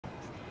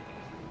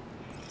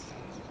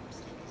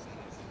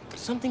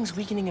Something's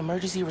weakening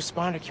emergency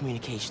responder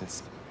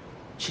communications.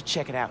 Should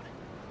check it out.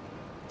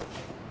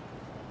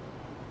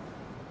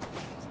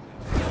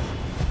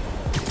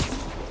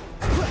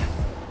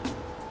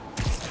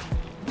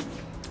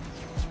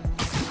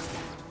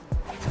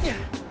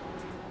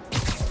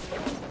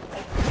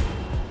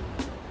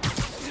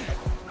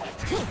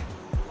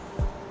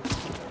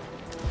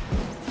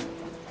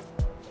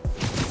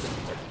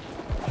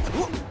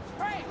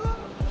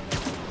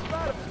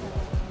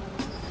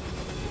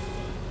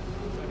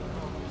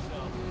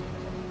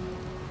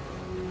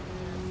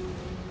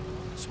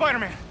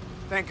 Spider-Man!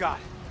 Thank God.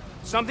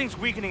 Something's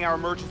weakening our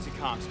emergency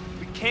comms.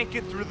 We can't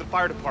get through to the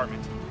fire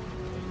department.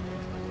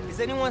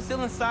 Is anyone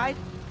still inside?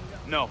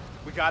 No,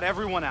 we got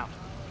everyone out.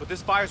 But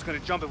this fire's gonna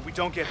jump if we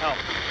don't get help.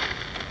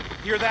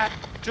 Hear that?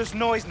 Just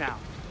noise now.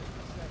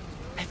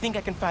 I think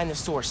I can find the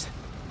source.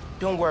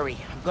 Don't worry,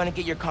 I'm gonna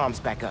get your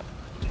comms back up.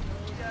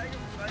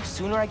 The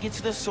sooner I get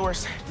to the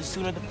source, the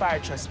sooner the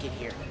fire trucks get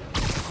here.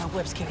 My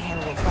webs can't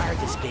handle a fire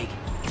this big.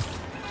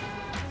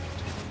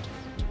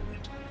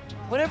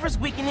 Whatever's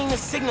weakening the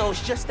signal is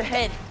just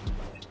ahead.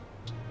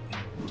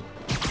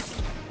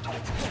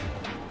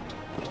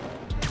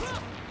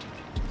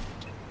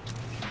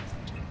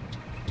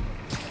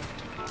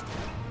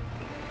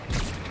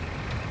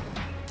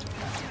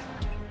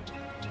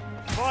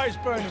 Fire's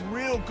burning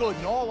real good,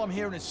 and all I'm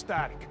hearing is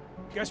static.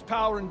 Guess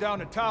powering down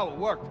the tower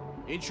worked.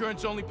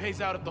 Insurance only pays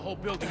out if the whole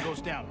building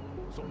goes down.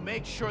 So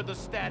make sure the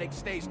static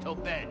stays till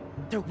then.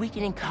 They're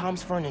weakening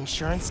comms for an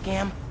insurance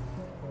scam?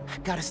 I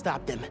gotta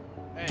stop them.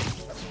 Hey,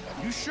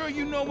 you sure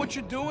you know what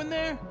you're doing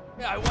there?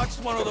 Yeah, I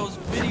watched one of those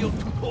video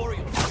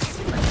tutorials.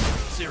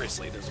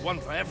 Seriously, there's one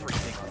for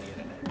everything on the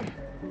internet.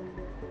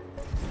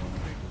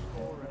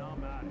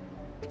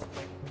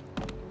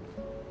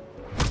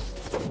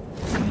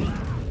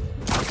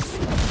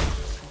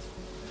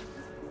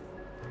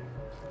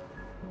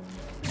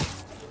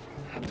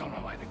 I don't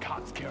know why the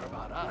cops care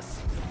about us.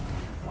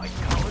 White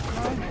collar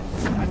crime?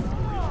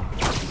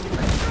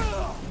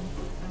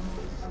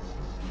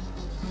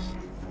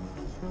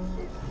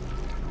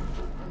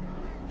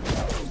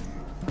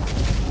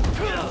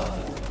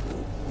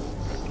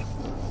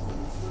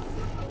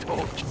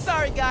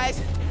 Sorry,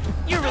 guys.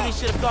 You really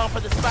should have gone for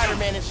the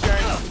Spider-Man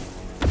insurance.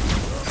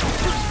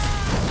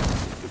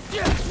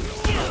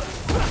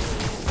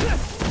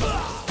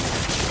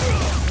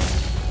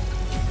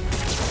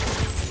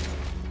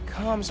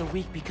 Comms are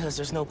weak because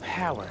there's no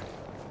power.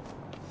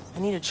 I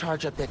need to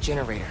charge up that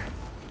generator.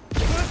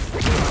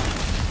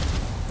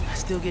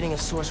 Still getting a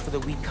source for the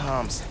weak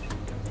comms.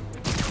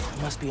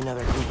 There must be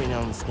another group in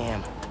on the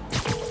scam.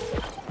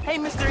 Hey,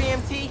 Mr.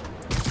 EMT.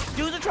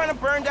 Dudes are trying to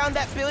burn down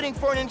that building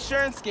for an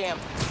insurance scam.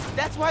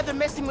 That's why they're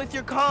messing with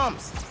your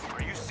comms.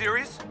 Are you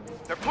serious?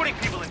 They're putting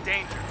people in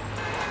danger.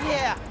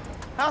 Yeah.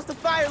 How's the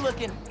fire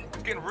looking?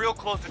 It's getting real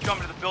close to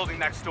jumping to the building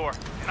next door,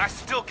 and I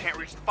still can't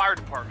reach the fire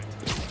department.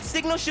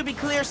 Signal should be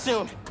clear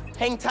soon.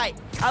 Hang tight.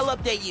 I'll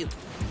update you.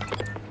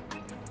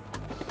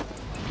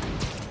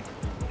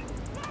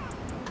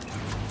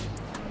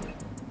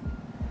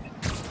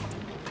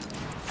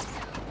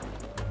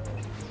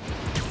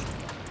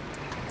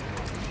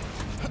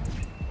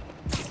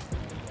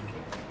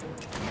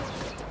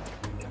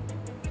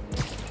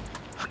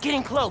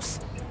 Getting close.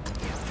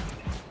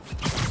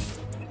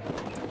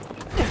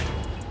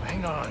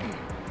 Hang on.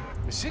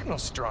 The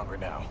signal's stronger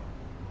now.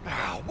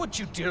 Ah, what'd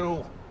you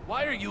do?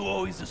 Why are you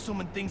always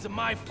assuming things are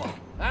my fault,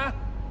 huh?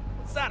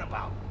 What's that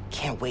about?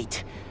 Can't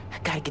wait. I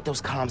gotta get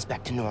those comms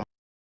back to normal.